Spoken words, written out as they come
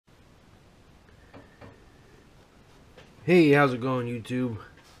Hey, how's it going, YouTube?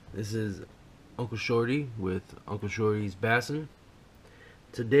 This is Uncle Shorty with Uncle Shorty's Bassin.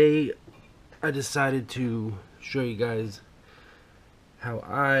 Today, I decided to show you guys how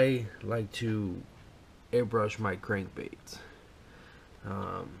I like to airbrush my crankbaits.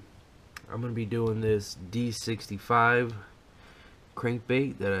 I'm going to be doing this D65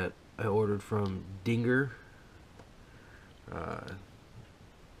 crankbait that I ordered from Dinger.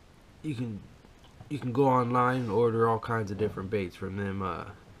 You can go online and order all kinds of different baits from them.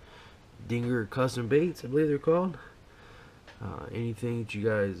 Dinger custom baits, I believe they're called. Anything that you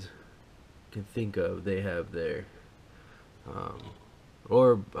guys can think of, they have there.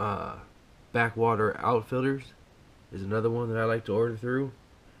 Or backwater outfitters is another one that I like to order through.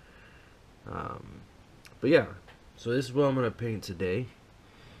 But yeah, so this is what I'm gonna paint today.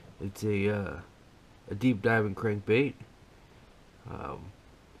 It's a deep diving crankbait.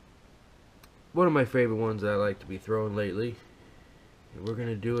 One of my favorite ones that I like to be throwing lately. And we're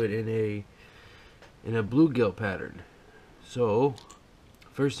gonna do it in a bluegill pattern. So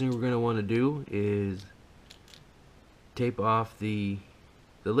first thing we're gonna want to do is tape off the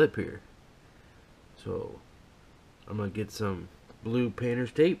lip here. So I'm gonna get some blue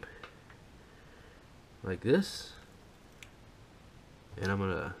painter's tape like this, and I'm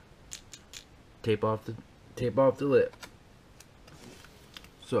gonna tape off the lip.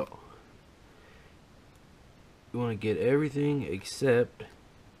 So you want to get everything except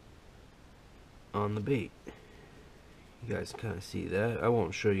on the bait. You guys kind of see that. I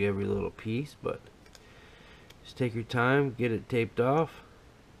won't show you every little piece, but just take your time, get it taped off.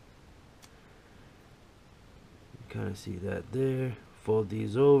 You kind of see that there. Fold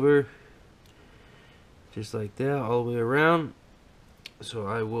these over just like that all the way around. So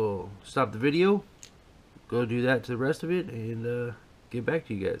I will stop the video, go do that to the rest of it, and get back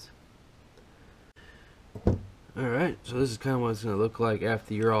to you guys. Alright, so this is kind of what it's going to look like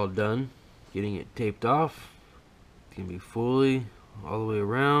after you're all done getting it taped off. It's going to be fully all the way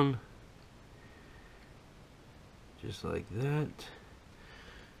around, just like that.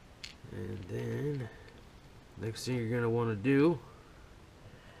 And then next thing you're going to want to do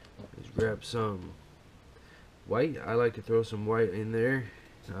is grab some white. I like to throw some white in there,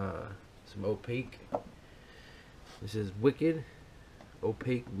 some opaque. This is Wicked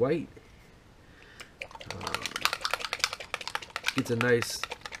opaque white. It's a nice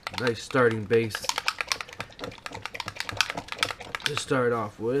starting base to start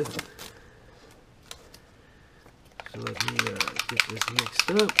off with. So let me get this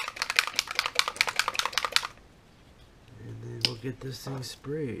mixed up, and then we'll get this thing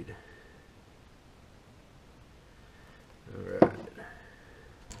sprayed. Alright.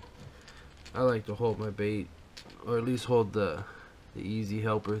 I like to hold my bait, or at least hold the easy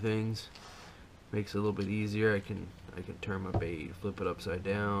helper things. Makes it a little bit easier. I can turn my bait, flip it upside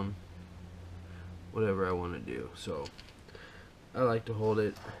down, whatever I want to do. So I like to hold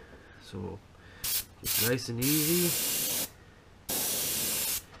it so it's nice and easy.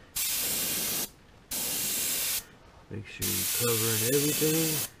 Make sure you're covering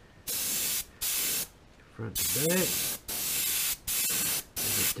everything, front to back.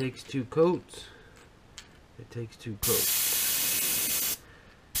 If it takes two coats, it takes two coats.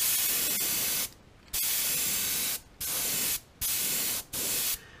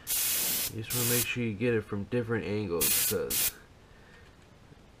 You just want to make sure you get it from different angles, because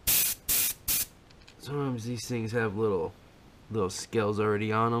sometimes these things have little scales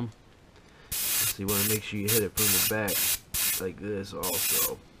already on them. So you want to make sure you hit it from the back like this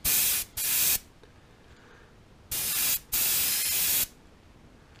also.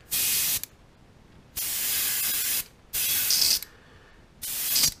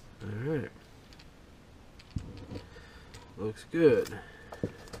 Alright. Looks good.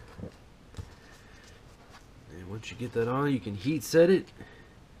 Once you get that on, you can heat set it.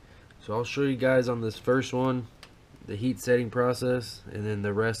 So I'll show you guys on this first one the heat setting process, and then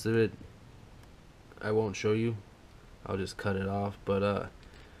the rest of it I won't show you. I'll just cut it off. But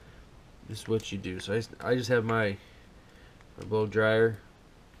this is what you do. So I just have my blow dryer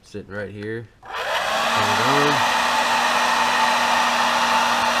sitting right here. Turn it on.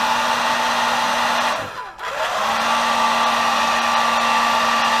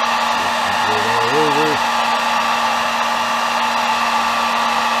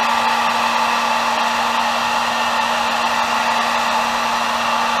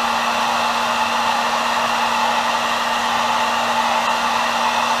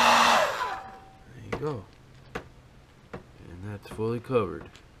 Go. And that's fully covered.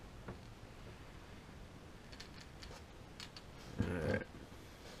 Alright.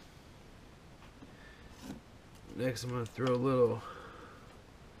 Next, I'm going to throw a little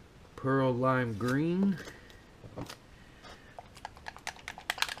pearl lime green.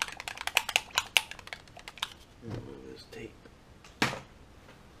 Remove this tape.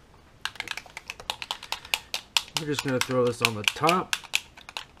 We're just going to throw this on the top.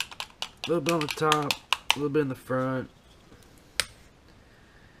 A little bit on the top, a little bit in the front.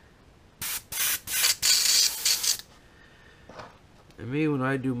 And me, when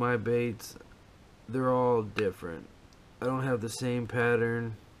I do my baits, they're all different. I don't have the same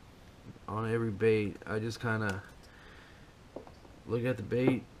pattern on every bait. I just kind of look at the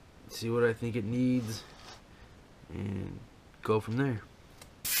bait, see what I think it needs, and go from there.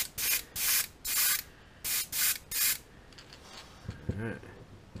 Alright.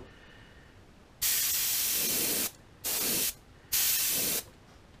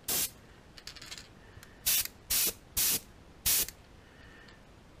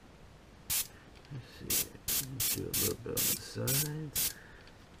 Do a little bit on the sides.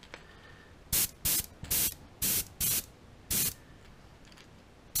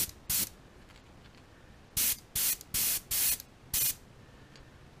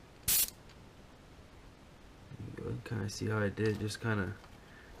 You can kind of see how I did, just kind of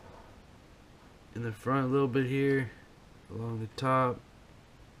in the front a little bit here, along the top.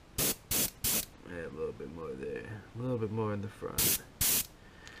 Yeah, a little bit more there, a little bit more in the front.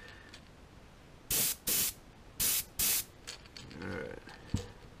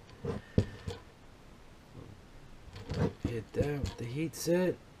 Hit that with the heat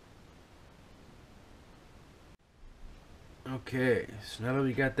set. Okay, so now that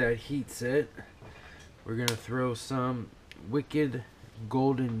we got that heat set, we're gonna throw some Wicked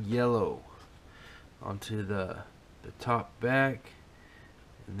Golden Yellow onto the top back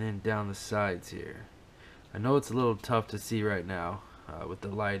and then down the sides here. I know it's a little tough to see right now with the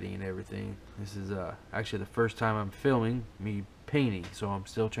lighting and everything. This is actually the first time I'm filming me painting, so I'm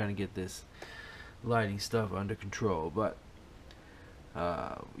still trying to get this lighting stuff under control. But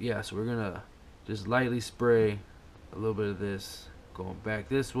yeah, so we're gonna just lightly spray a little bit of this going back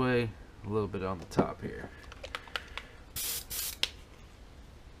this way, a little bit on the top here.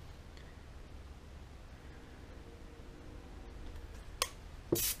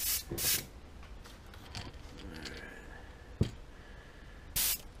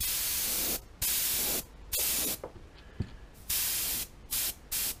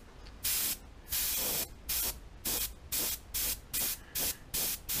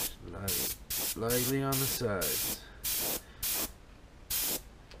 Lightly on the sides.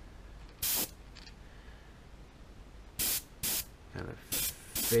 Kind of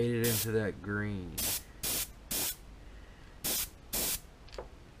fade it into that green.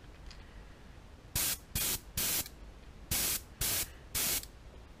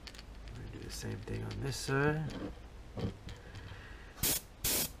 Do the same thing on this side.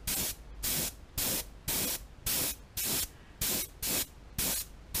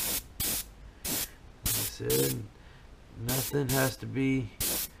 Nothing has to be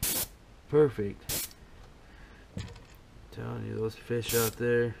perfect. I'm telling you, those fish out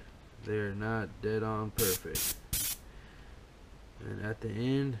there, they're not dead on perfect. And at the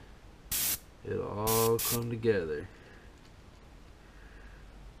end, it'll all come together.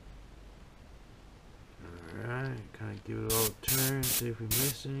 Alright, kind of give it all a turn, see if we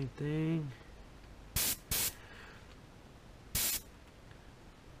missed anything.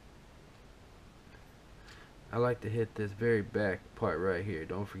 I like to hit this very back part right here.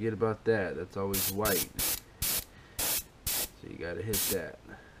 Don't forget about that. That's always white. So you gotta hit that.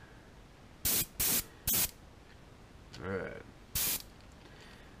 Alright.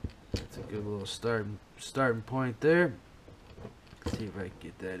 That's a good little starting point there. Let's see if I can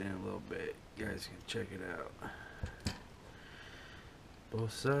get that in a little bit. You guys can check it out.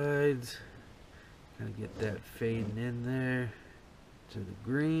 Both sides. Kind of get that fading in there to the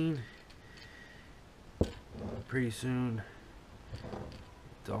green. Pretty soon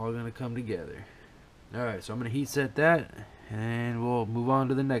it's all gonna come together. Alright, so I'm gonna heat set that and we'll move on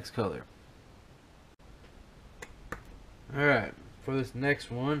to the next color. Alright, for this next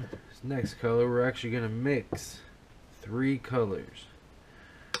one, this next color, we're actually gonna mix 3 colors.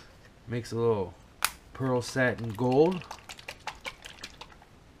 Mix a little pearl satin gold,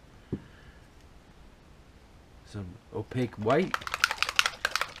 some opaque white,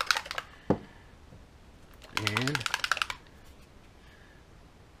 and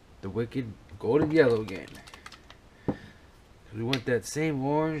the Wicked Golden Yellow again. We want that same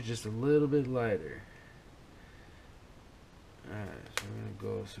orange, just a little bit lighter. Alright, so we're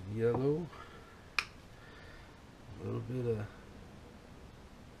gonna go with some yellow, a little bit of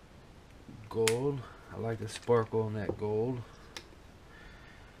gold I like the sparkle in that gold.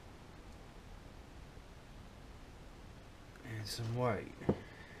 And some white.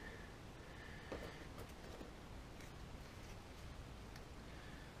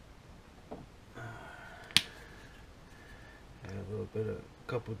 Add a little bit of, a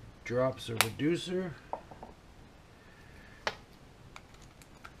couple drops of reducer.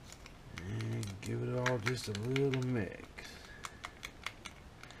 And give it all just a little mix.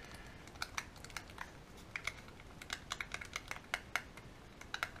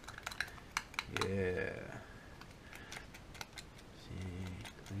 Yeah. See,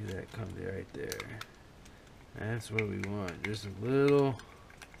 look at that come right there. That's what we want. Just a little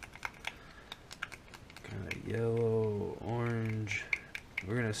kind of yellow, orange.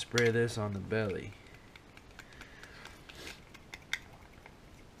 We're gonna spray this on the belly.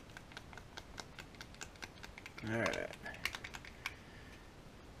 Alright.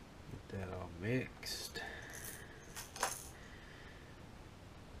 Get that all mixed.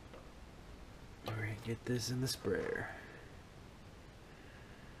 We're gonna get this in the sprayer.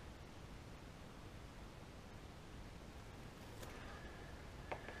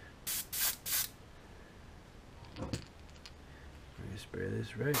 We're gonna spray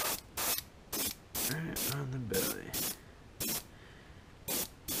this right on the belly.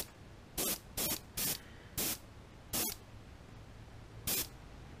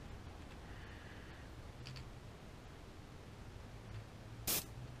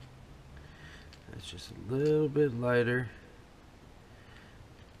 That's just a little bit lighter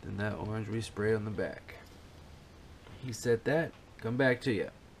than that orange we sprayed on the back. He said that. Come back to you.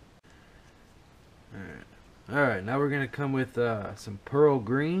 Alright, now we're going to come with some pearl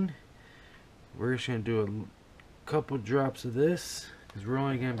green. We're just going to do a couple drops of this, because we're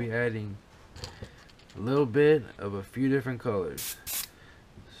only going to be adding a little bit of a few different colors.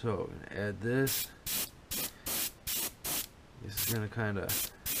 So we're going to add this. This is going to kind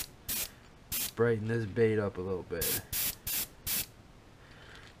of brighten this bait up a little bit.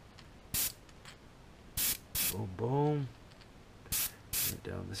 Boom, boom. Right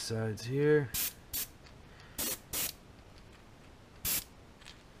down the sides here.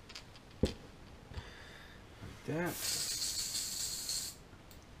 Like that.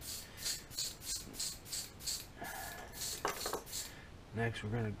 Next, we're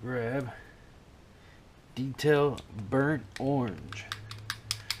going to grab Detail Burnt Orange.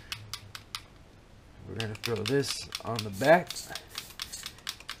 We're going to throw this on the back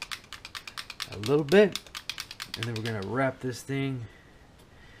a little bit, and then we're going to wrap this thing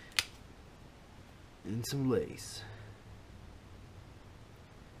in some lace.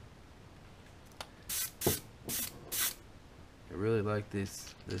 I really like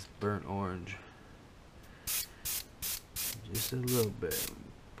this burnt orange. Just a little bit.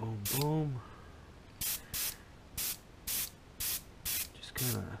 Boom, boom. Just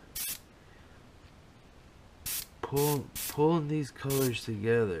kind of pulling these colors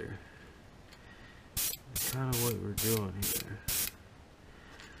together. That's kind of what we're doing here.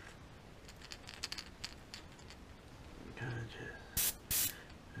 Kind of just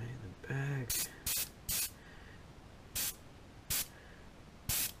right in the back.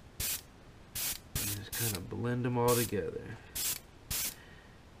 And just kind of blend them all together.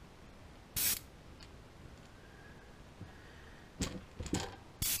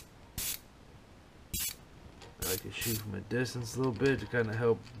 I like to shoot from a distance a little bit to kind of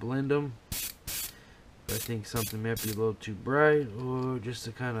help blend them. If I think something might be a little too bright, or just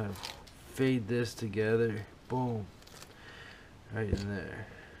to kind of fade this together. Boom. Right in there.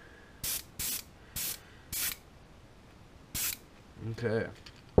 Okay.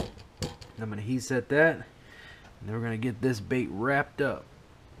 I'm going to heat set that. And then we're going to get this bait wrapped up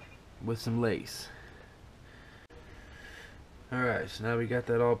with some lace. Alright, so now we got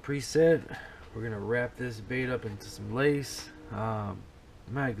that all preset. We're going to wrap this bait up into some lace. I'm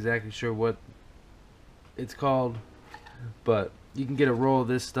not exactly sure what it's called, but you can get a roll of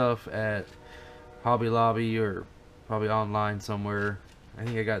this stuff at Hobby Lobby or probably online somewhere. I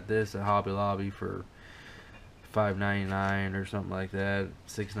think I got this at Hobby Lobby for $5.99 or something like that,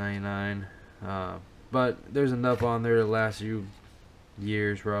 $6.99. But there's enough on there to last you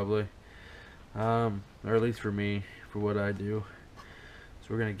years probably, or at least for me, for what I do. So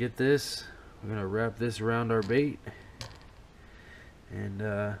we're gonna get this. We're gonna wrap this around our bait and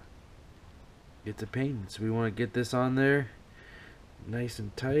get to painting. So we want to get this on there nice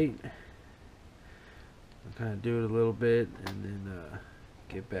and tight. I'll kind of do it a little bit and then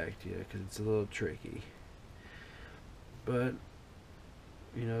get back to you because it's a little tricky. But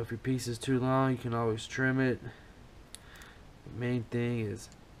you know, if your piece is too long, you can always trim it. The main thing is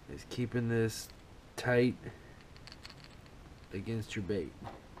keeping this tight against your bait.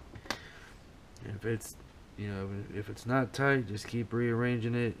 If it's, you know, if it's not tight, just keep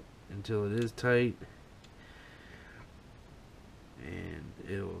rearranging it until it is tight, and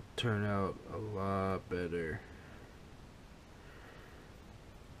it'll turn out a lot better.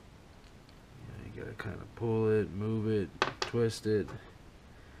 You gotta kind of pull it, move it, twist it.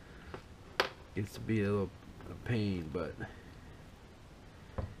 Gets to be a pain, but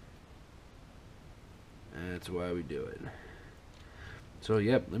that's why we do it. So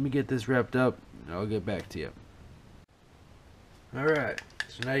yep, let me get this wrapped up and I'll get back to you. Alright,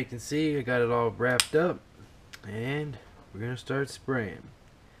 so now you can see I got it all wrapped up and we're gonna start spraying.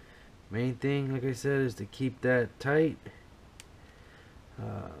 Main thing, like I said, is to keep that tight.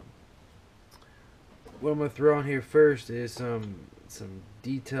 What I'm gonna throw on here first is some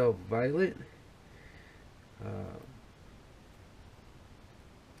detail violet. A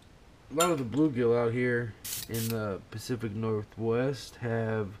lot of the bluegill out here in the Pacific Northwest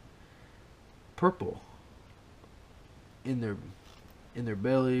have purple in their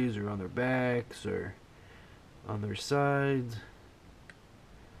bellies, or on their backs, or on their sides.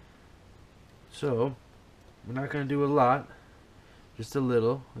 So we're not going to do a lot, just a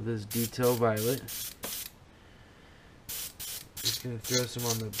little of this detail violet. Just going to throw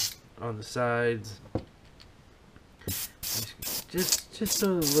some on the sides, just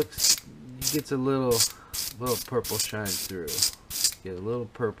so it looks, it gets a little purple shine through. Get a little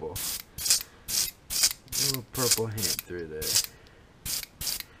purple hint through there.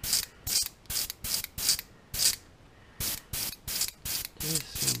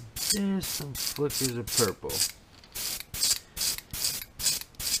 Just some flickers of purple.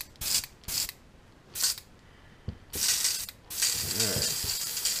 Alright.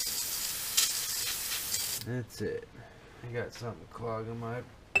 That's it. I got something clogging my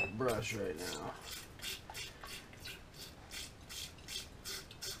brush right now.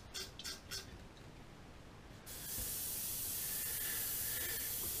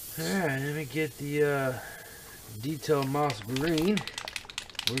 Alright, let me get the detail moss green.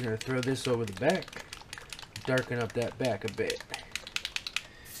 We're going to throw this over the back, darken up that back a bit.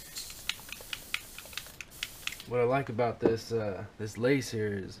 What I like about this this lace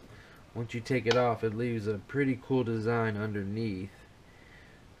here is once you take it off, it leaves a pretty cool design underneath.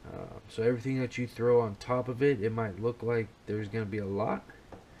 So everything that you throw on top of it, it might look like there's going to be a lot,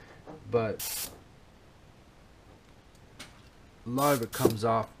 but a lot of it comes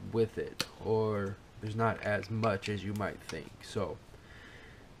off with it, or there's not as much as you might think. So,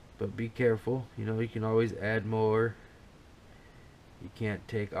 but be careful, you know, you can always add more. You can't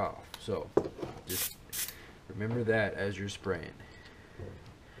take off. So just remember that as you're spraying.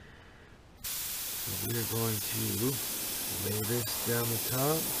 So we're going to lay this down the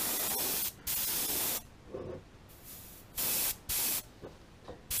top.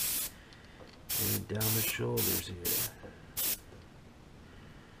 And down the shoulders here.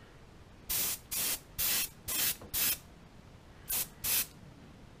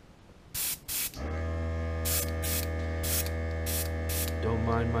 Don't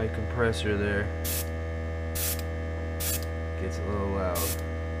mind my compressor there. Gets a little loud.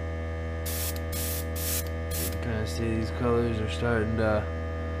 You can kind of see these colors are starting to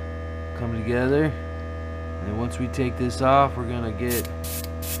come together. And once we take this off, we're gonna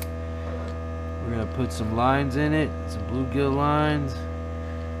put some lines in it, some bluegill lines.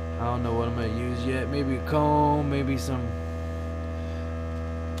 I don't know what I'm gonna use yet. Maybe a comb, maybe some,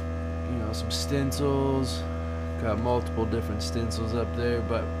 you know, some stencils. Got multiple different stencils up there,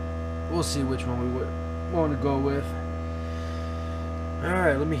 but we'll see which one we would want to go with.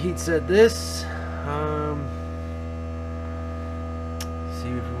 Alright, let me heat set this. See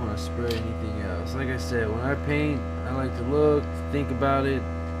if we want to spray anything else. Like I said, when I paint, I like to look, think about it.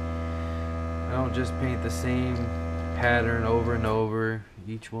 I don't just paint the same pattern over and over.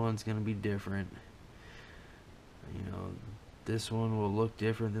 Each one's going to be different. You know, this one will look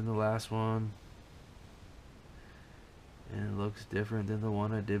different than the last one. And it looks different than the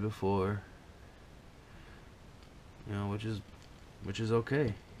one I did before. You know, which is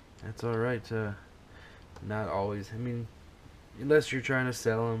okay. That's alright to not always, I mean, unless you're trying to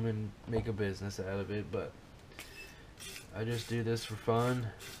sell them and make a business out of it, but I just do this for fun.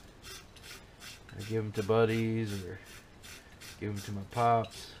 I give them to buddies or give them to my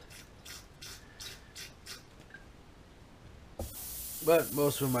pops. But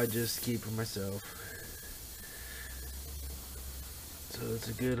most of them I just keep for myself. So it's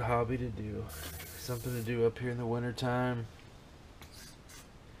a good hobby to do. Something to do up here in the winter time.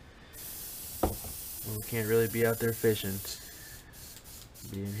 We can't really be out there fishing.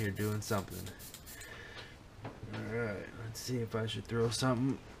 Be in here doing something. Alright, let's see if I should throw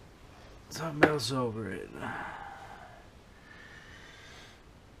something else over it.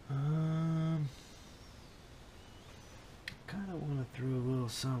 Kinda wanna throw a little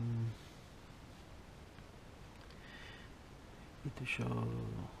something. Get the show.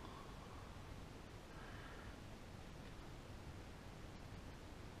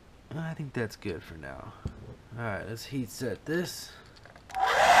 I think that's good for now. Alright, let's heat set this.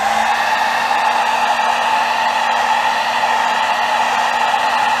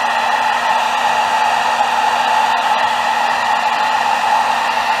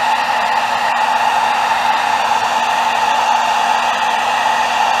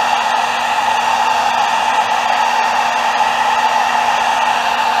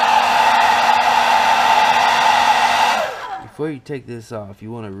 Before you take this off,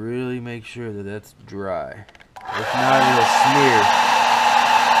 you want to really make sure that that's dry. If not, it'll smear.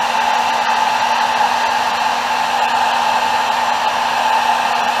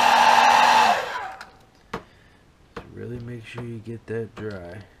 So really make sure you get that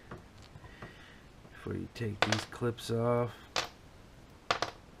dry before you take these clips off.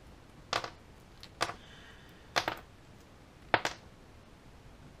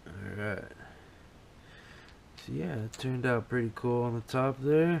 Alright. So yeah, it turned out pretty cool on the top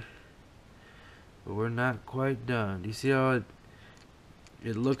there, but we're not quite done. Do you see how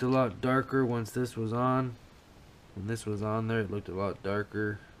it looked a lot darker once this was on? When this was on there, it looked a lot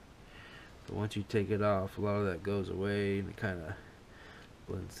darker, but once you take it off, a lot of that goes away and it kind of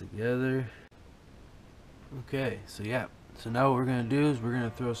blends together. Okay, so yeah, so now what we're gonna do is we're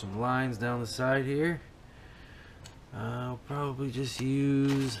gonna throw some lines down the side here. I'll probably just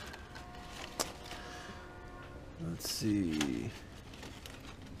use, let's see.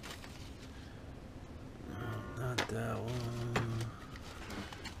 No, not that one.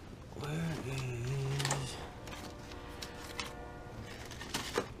 Where is...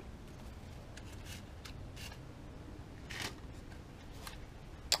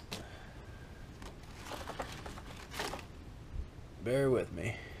 Bear with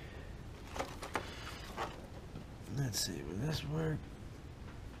me. Let's see, will this work?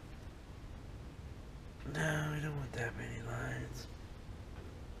 No, we don't want that many lines.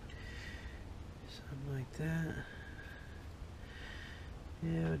 Something like that.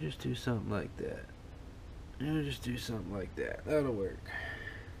 Yeah, we'll just do something like that. We'll just do something like that. That'll work.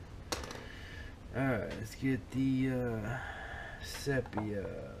 Alright, let's get the sepia.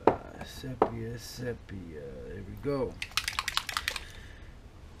 Sepia. There we go.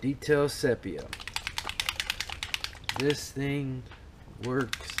 Detail sepia. This thing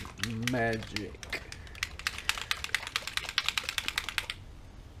works magic.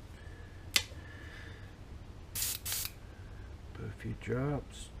 Put a few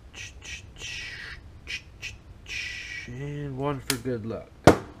drops. And one for good luck.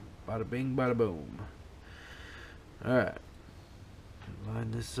 Bada bing, bada boom. Alright.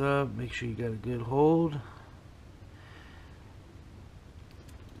 Line this up. Make sure you got a good hold.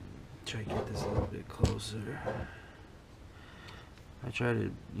 Try to get this a little bit closer. I try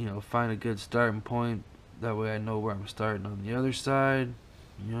to, find a good starting point. That way I know where I'm starting on the other side.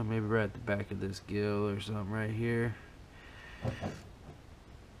 Maybe right at the back of this gill or something right here.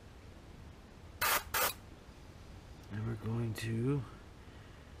 And we're going to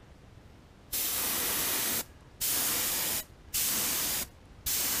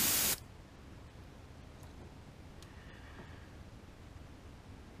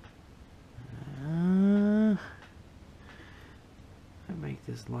make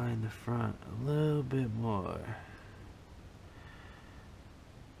this line the front a little bit more.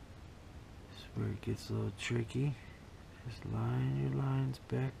 This is where it gets a little tricky. Just line your lines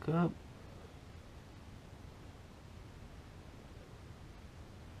back up.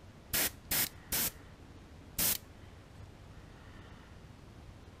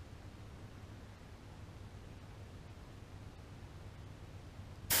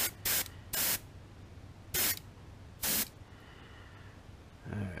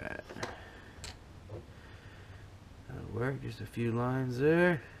 Work, just a few lines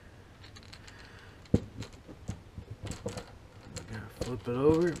there. Gotta flip it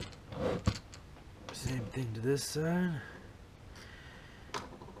over. Same thing to this side.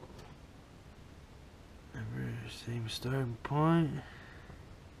 Same starting point.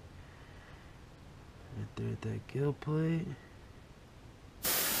 Right there at that gill plate.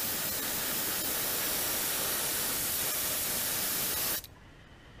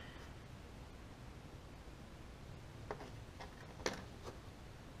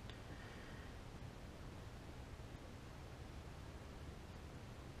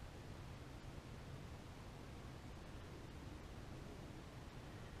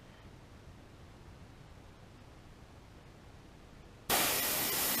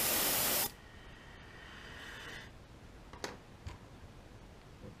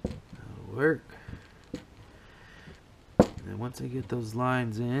 work. And then once I get those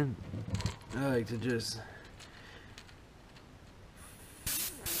lines in, I like to just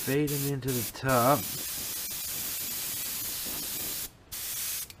fade them into the top.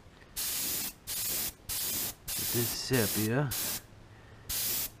 With this sepia.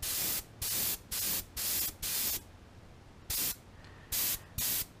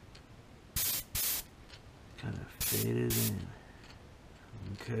 Kind of fade it in.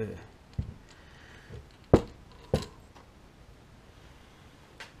 Okay.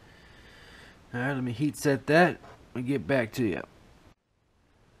 Alright, let me heat set that and get back to you.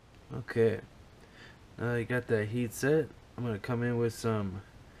 Okay. Now I got that heat set. I'm going to come in with some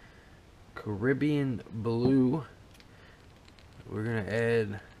Caribbean blue. We're going to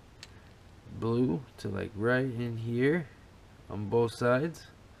add blue to like right in here on both sides.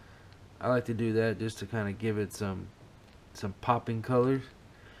 I like to do that just to kind of give it some popping colors.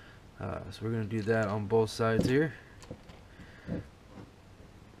 So we're going to do that on both sides here.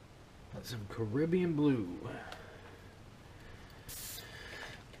 Some Caribbean blue.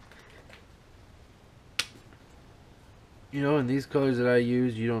 You know, and these colors that I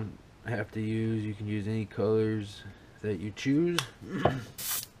use, you don't have to use. You can use any colors that you choose.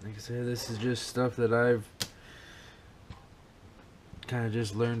 Like I said, this is just stuff that I've kind of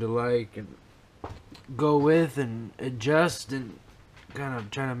just learned to like and go with and adjust and kind of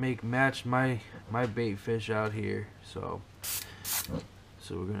trying to make match my bait fish out here. So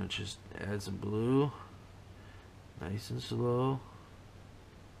we're gonna just add some blue, nice and slow.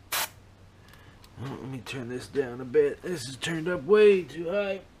 Oh, let me turn this down a bit. This is turned up way too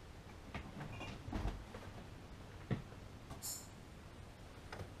high.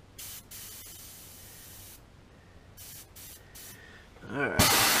 Alright.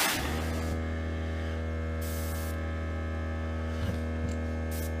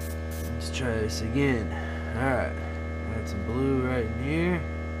 Let's try this again. Alright. Add some blue right in here.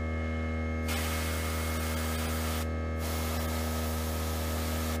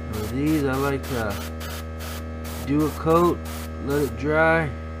 With these, I like to do a coat, let it dry.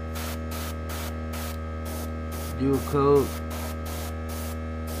 Do a coat,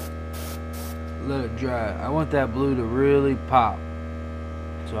 let it dry. I want that blue to really pop.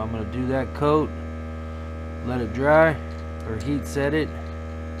 So I'm going to do that coat, let it dry, or heat set it.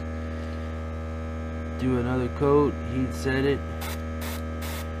 Do another coat, heat set it.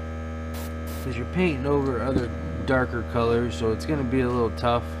 Because you're painting over other darker colors, so it's going to be a little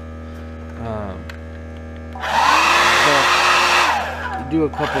tough. But you do a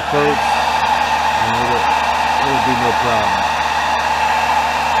couple coats, and it'll be no problem.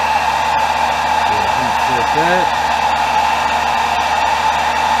 So heat set that.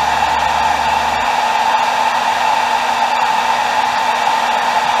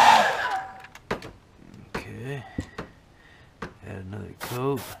 Add another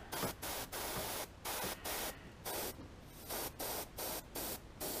coat.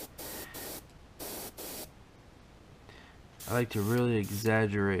 I like to really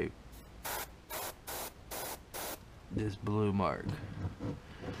exaggerate this blue mark.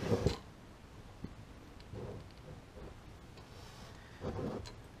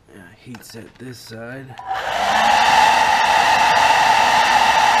 Heat set this side.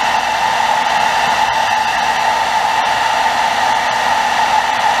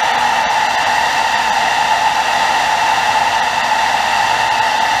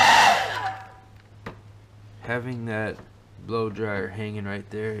 Having that blow dryer hanging right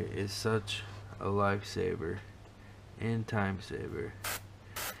there is such a lifesaver and time saver.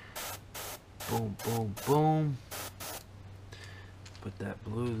 Boom, boom, boom. Put that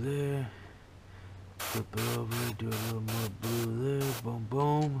blue there. Flip it over, do a little more blue there. Boom,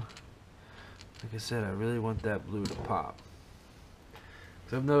 boom. Like I said, I really want that blue to pop.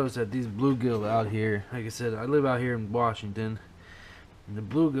 So I've noticed that these bluegill out here, like I said, I live out here in Washington, and the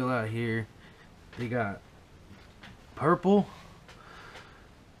bluegill out here, they got purple.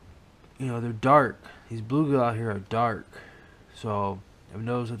 You know, they're dark. These bluegill out here are dark. So I've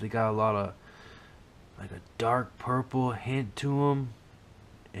noticed that they got a lot of like a dark purple hint to them,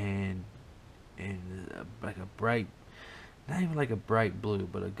 and like a bright, not even like a bright blue,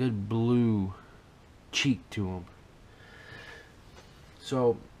 but a good blue cheek to them.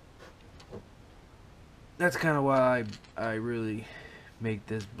 So that's kind of why I really make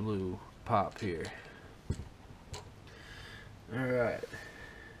this blue pop here. Alright,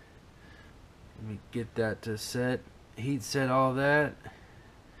 let me get that to set, heat set all that,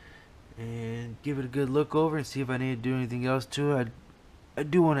 and give it a good look over and see if I need to do anything else to it. I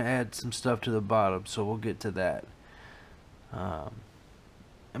do want to add some stuff to the bottom, so we'll get to that.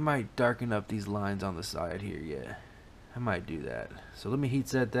 I might darken up these lines on the side here, yeah. I might do that. So let me heat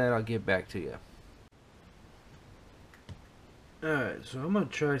set that, I'll get back to you. Alright, so I'm gonna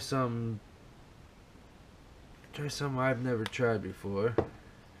try something I've never tried before.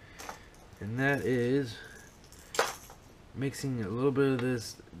 And that is mixing a little bit of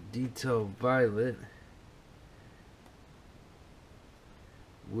this detail violet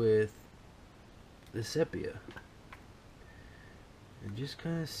with the sepia. And just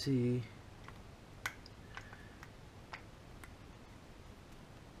kind of see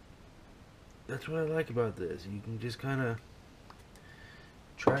that's what I like about this. You can just kind of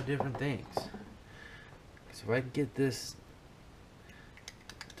try different things. So if I can get this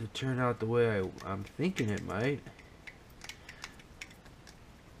to turn out the way I'm thinking it might,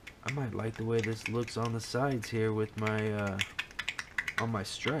 I might like the way this looks on the sides here with my on my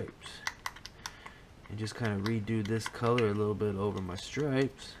stripes. And just kind of redo this color a little bit over my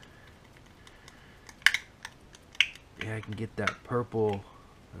stripes. Yeah, I can get that purple,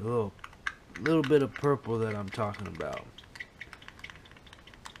 a little bit of purple that I'm talking about.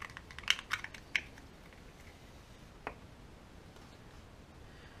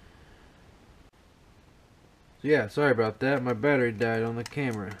 So yeah, sorry about that. My battery died on the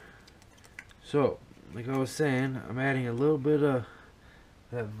camera. So, like I was saying, I'm adding a little bit of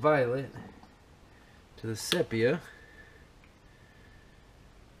that violet to the sepia.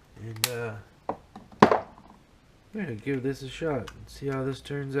 And I'm gonna give this a shot and see how this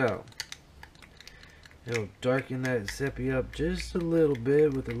turns out. It'll darken that sepia up just a little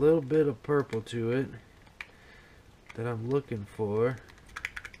bit with a little bit of purple to it that I'm looking for.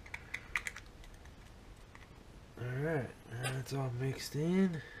 Alright, that's all mixed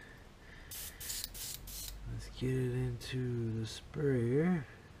in. Let's get it into the sprayer.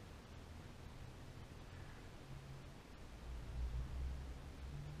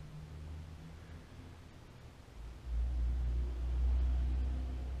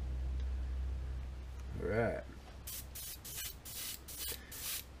 Alright.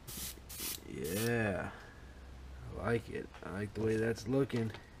 Yeah. I like it. I like the way that's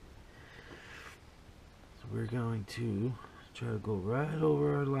looking. So we're going to try to go right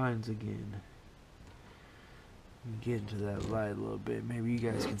over our lines again. Get into that light a little bit. Maybe you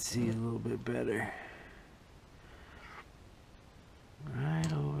guys can see it a little bit better.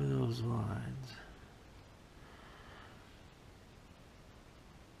 Right over those lines.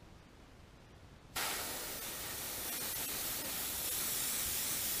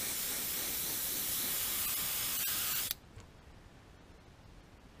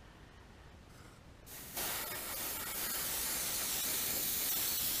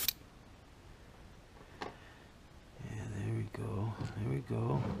 There we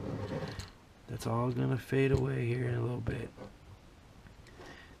go. That's all gonna fade away here in a little bit.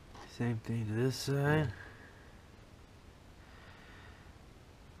 Same thing to this side.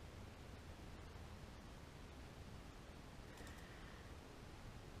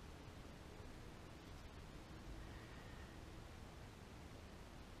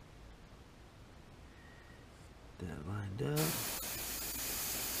 That lined up.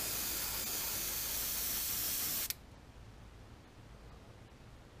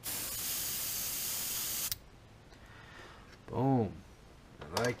 Boom. I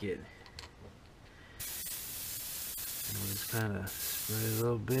like it. And we'll just kind of spread it a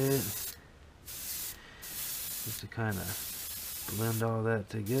little bit. Just to kind of blend all that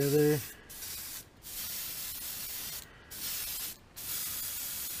together.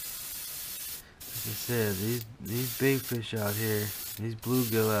 Like I said, these bait fish out here, these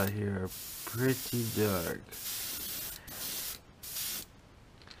bluegill out here are pretty dark.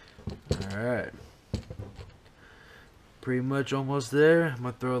 Alright. Pretty much almost there. I'm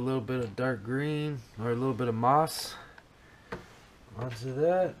going to throw a little bit of dark green or a little bit of moss onto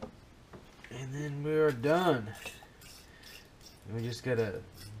that. And then we are done. And we just got to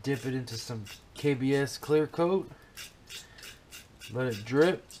dip it into some KBS clear coat. Let it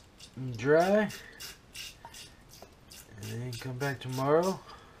drip and dry. And then come back tomorrow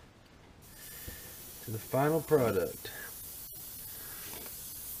to the final product.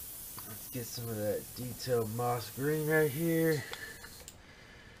 Get some of that detailed moss green right here.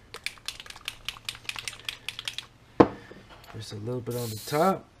 Just a little bit on the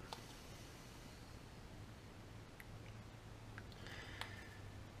top.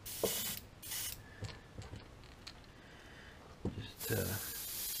 Just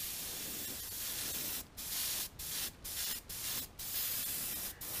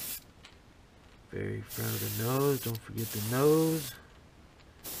very front of the nose. Don't forget the nose.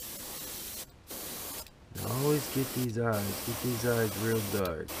 Always just get these eyes real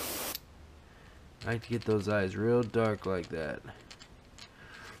dark. I like to get those eyes real dark like that.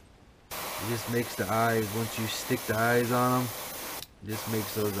 It just makes the eyes, once you stick the eyes on them, it just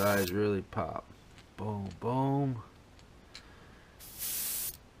makes those eyes really pop. Boom, boom.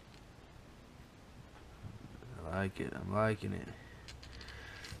 I like it. I'm liking it.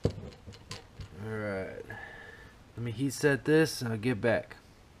 Alright. Let me heat set this and I'll get back.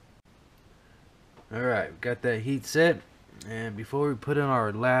 Alright, got that heat set. And before we put in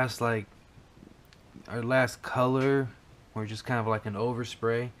our last color, or just kind of like an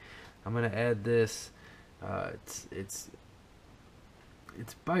overspray, I'm gonna add this. It's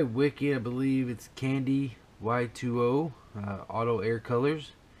by Wiki, I believe. It's Candy Y2O Auto Air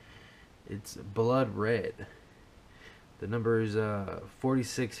Colors. It's blood red. The number is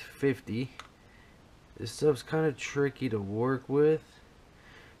 4650. This stuff's kind of tricky to work with.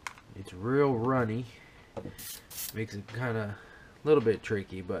 It's real runny. Makes it kind of a little bit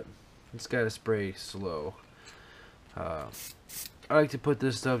tricky, but it's got to spray slow. I like to put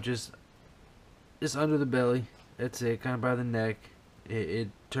this stuff just under the belly. That's it, kind of by the neck. It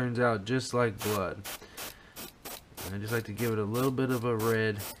turns out just like blood. And I just like to give it a little bit of a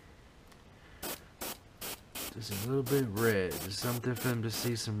red. Just a little bit red. Just something for them to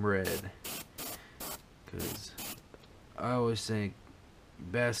see some red. Because I always think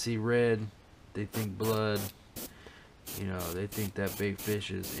bass see red, they think blood. You know, they think that bait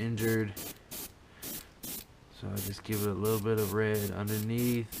fish is injured. So I just give it a little bit of red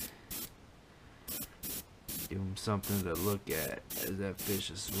underneath. Give them something to look at as that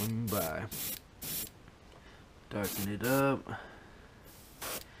fish is swimming by. Darken it up.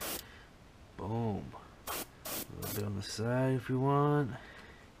 Boom. A little bit on the side if you want.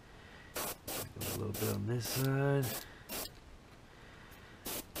 A little bit on this side.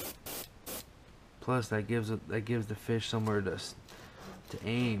 Plus that gives the fish somewhere to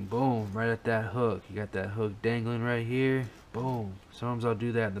aim. Boom, right at that hook. You got that hook dangling right here. Boom. Sometimes I'll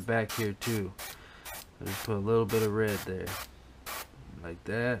do that in the back here too. I just put a little bit of red there, like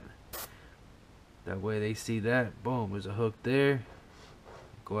that. That way they see that. Boom, there's a hook there.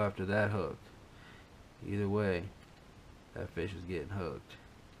 Go after that hook. Either way, that fish is getting hooked.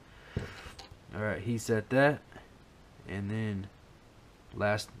 Alright, he set that, and then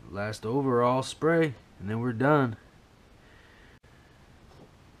last overall spray, and then we're done.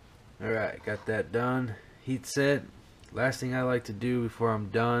 Alright, got that done. Heat set. Last thing I like to do before I'm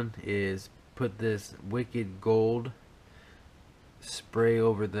done is put this Wicked Gold spray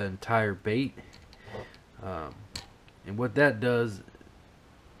over the entire bait. And what that does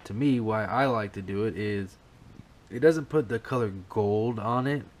to me, why I like to do it, is it doesn't put the color gold on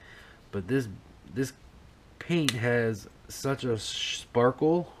it, but this paint has such a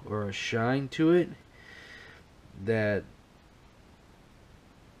sparkle or a shine to it that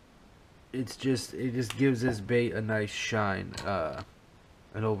it just gives this bait a nice shine,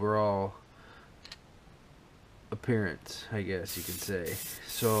 an overall appearance, I guess you could say.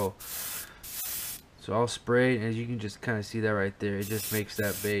 So I'll spray, and as you can just kind of see that right there, it just makes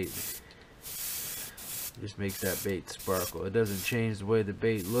that bait sparkle. It doesn't change the way the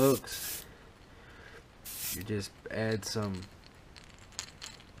bait looks. You just add some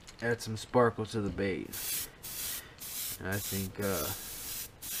sparkle to the bait. And I think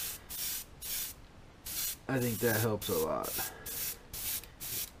that helps a lot.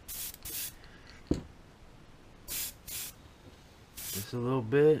 Just a little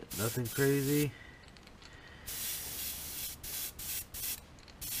bit, nothing crazy.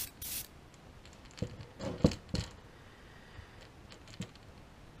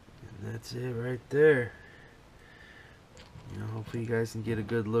 And that's it right there. You know, hopefully you guys can get a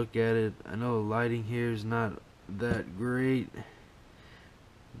good look at it. I know the lighting here is not that great,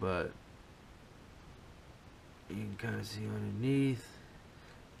 but you can kind of see underneath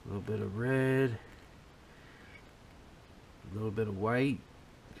a little bit of red, a little bit of white,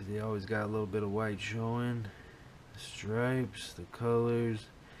 because they always got a little bit of white showing. The stripes, the colors,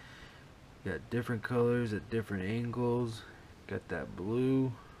 got different colors at different angles. Got that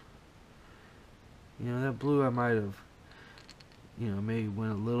blue. You know, that blue I might have, you know, maybe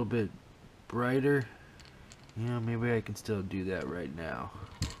went a little bit brighter. You know, maybe I can still do that right now.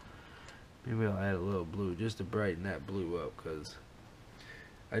 Maybe I'll add a little blue just to brighten that blue up, because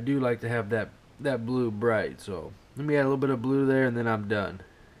I do like to have that blue bright. So let me add a little bit of blue there, and then I'm done.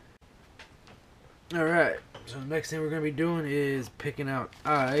 Alright, so the next thing we're going to be doing is picking out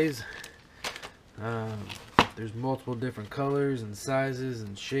eyes. There's multiple different colors and sizes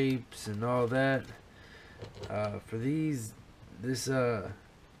and shapes and all that. For this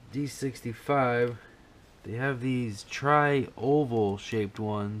D65, They have these tri-oval shaped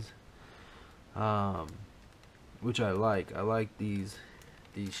ones, which I like. I like these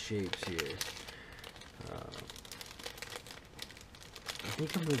shapes here. I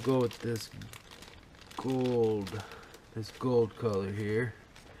think I'm gonna go with this gold color here.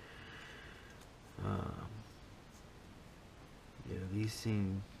 Yeah, these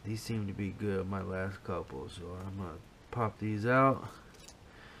seem to be good. My last couple, so I'm gonna pop these out.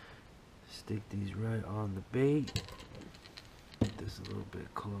 Stick these right on the bait. Get this a little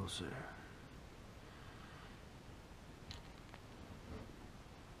bit closer.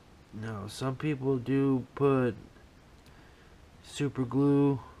 Now, some people do put super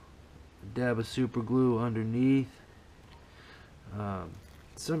glue, a dab of super glue underneath.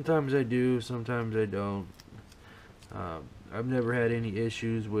 Sometimes I do, sometimes I don't. I've never had any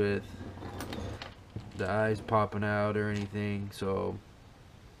issues with the eyes popping out or anything, so,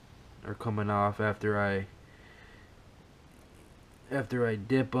 or coming off after I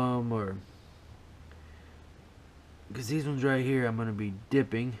dip them, or because these ones right here I'm gonna be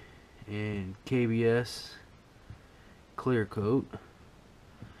dipping in KBS clear coat.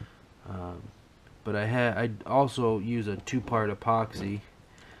 But I also use a 2-part epoxy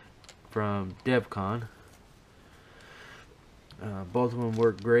from DevCon. Both of them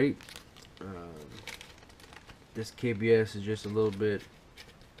work great. This KBS is just a little bit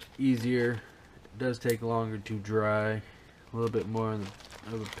easier. It does take longer to dry, a little bit more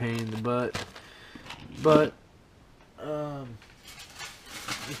of a pain in the butt, but it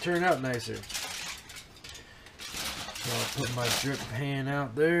turned out nicer. So I'll put my drip pan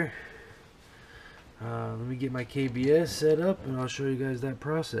out there. Let me get my KBS set up and I'll show you guys that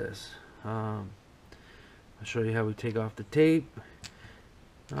process. I'll show you how we take off the tape.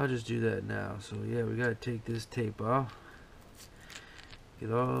 I'll just do that now. So yeah, we gotta take this tape off.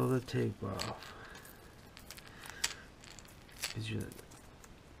 Get all the tape off. 'Cause you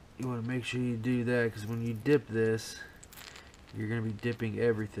want to make sure you do that, because when you dip this, you're gonna be dipping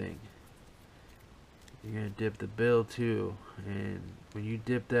everything. You're gonna dip the bill too, and when you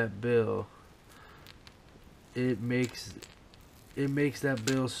dip that bill, it makes that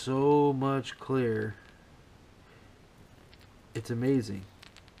bill so much clearer. It's amazing.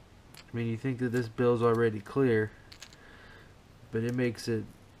 I mean, you think that this bill's already clear, but it makes it,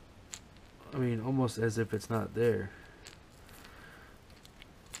 I mean, almost as if it's not there.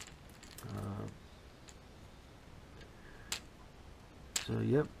 So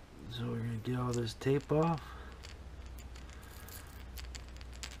yep, so we're gonna get all this tape off.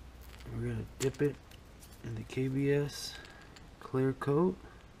 We're gonna dip it in the KBS clear coat,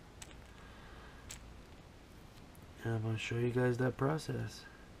 and I'm gonna show you guys that process.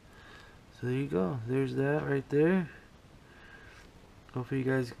 So there you go, there's that right there. Hopefully you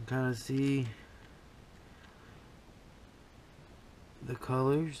guys can kind of see the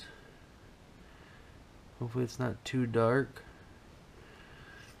colors. Hopefully it's not too dark.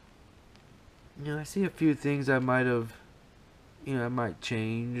 You know, I see a few things I might have, you know, I might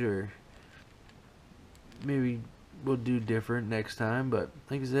change, or maybe we'll do different next time. But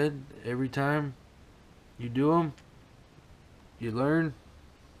like I said, every time you do them, you learn,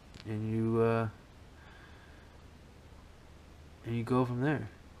 and you go from there.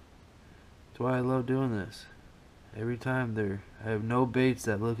 That's why I love doing this. Every time I have no baits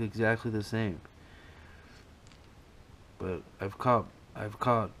that look exactly the same, but I've caught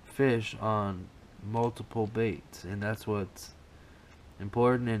fish on multiple baits, and that's what's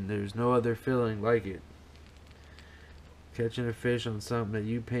important, and there's no other feeling like it. Catching a fish on something that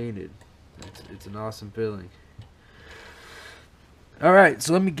you painted, it's an awesome feeling. Alright,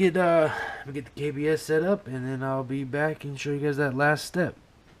 so let me get the KBS set up, and then I'll be back and show you guys that last step.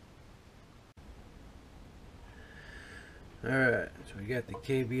 Alright, so we got the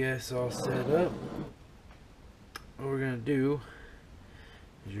KBS all set up. What we're going to do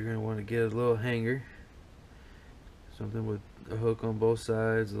is you're going to want to get a little hanger, something with a hook on both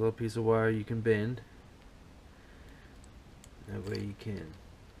sides, a little piece of wire you can bend. That way you can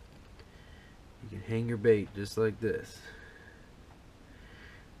hang your bait just like this.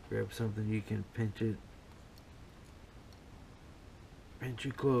 Grab something you can pinch it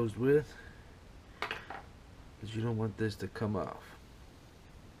closed with, because you don't want this to come off.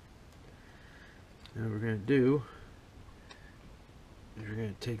 Now what we're going to do is we're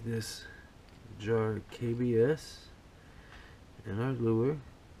going to take this jar of KBS and our lure,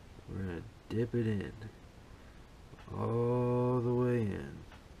 we're going to dip it in all the way in.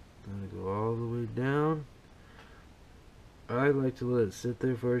 I'm going to go all the way down. I like to let it sit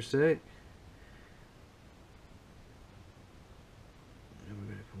there for a sec. And we're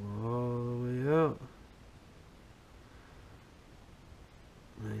going to come all the way out.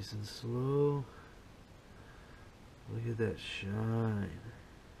 Nice and slow. Look at that shine.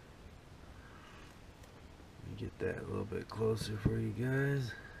 Let me get that a little bit closer for you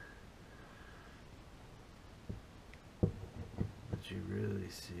guys. Let you really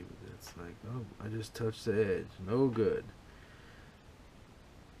see what that's like. Oh, I just touched the edge. No good.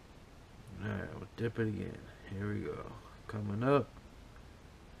 Alright, we'll dip it again. Here we go. Coming up.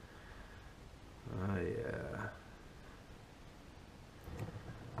 Oh yeah.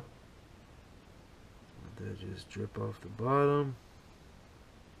 Let that just drip off the bottom.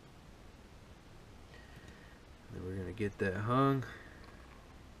 Then we're gonna get that hung.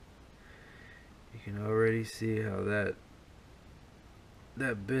 You can already see how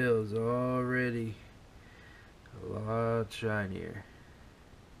that bill is already a lot shinier.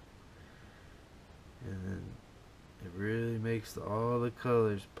 And then it really makes all the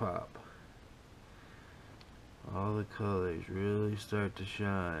colors pop. All the colors really start to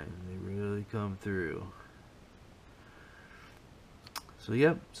shine. They really come through. So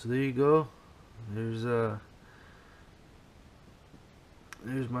yep, so there you go. There's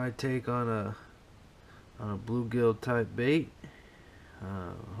my take on a bluegill type bait.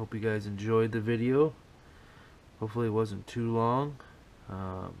 Hope you guys enjoyed the video. Hopefully it wasn't too long.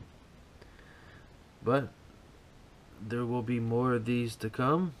 But there will be more of these to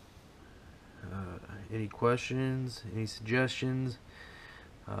come. Any questions, any suggestions,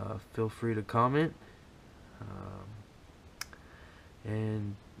 feel free to comment.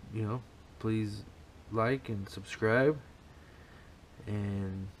 And you know, please like and subscribe,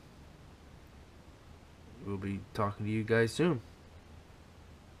 and we'll be talking to you guys soon.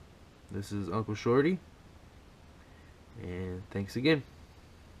 This is Uncle Shorty, and thanks again.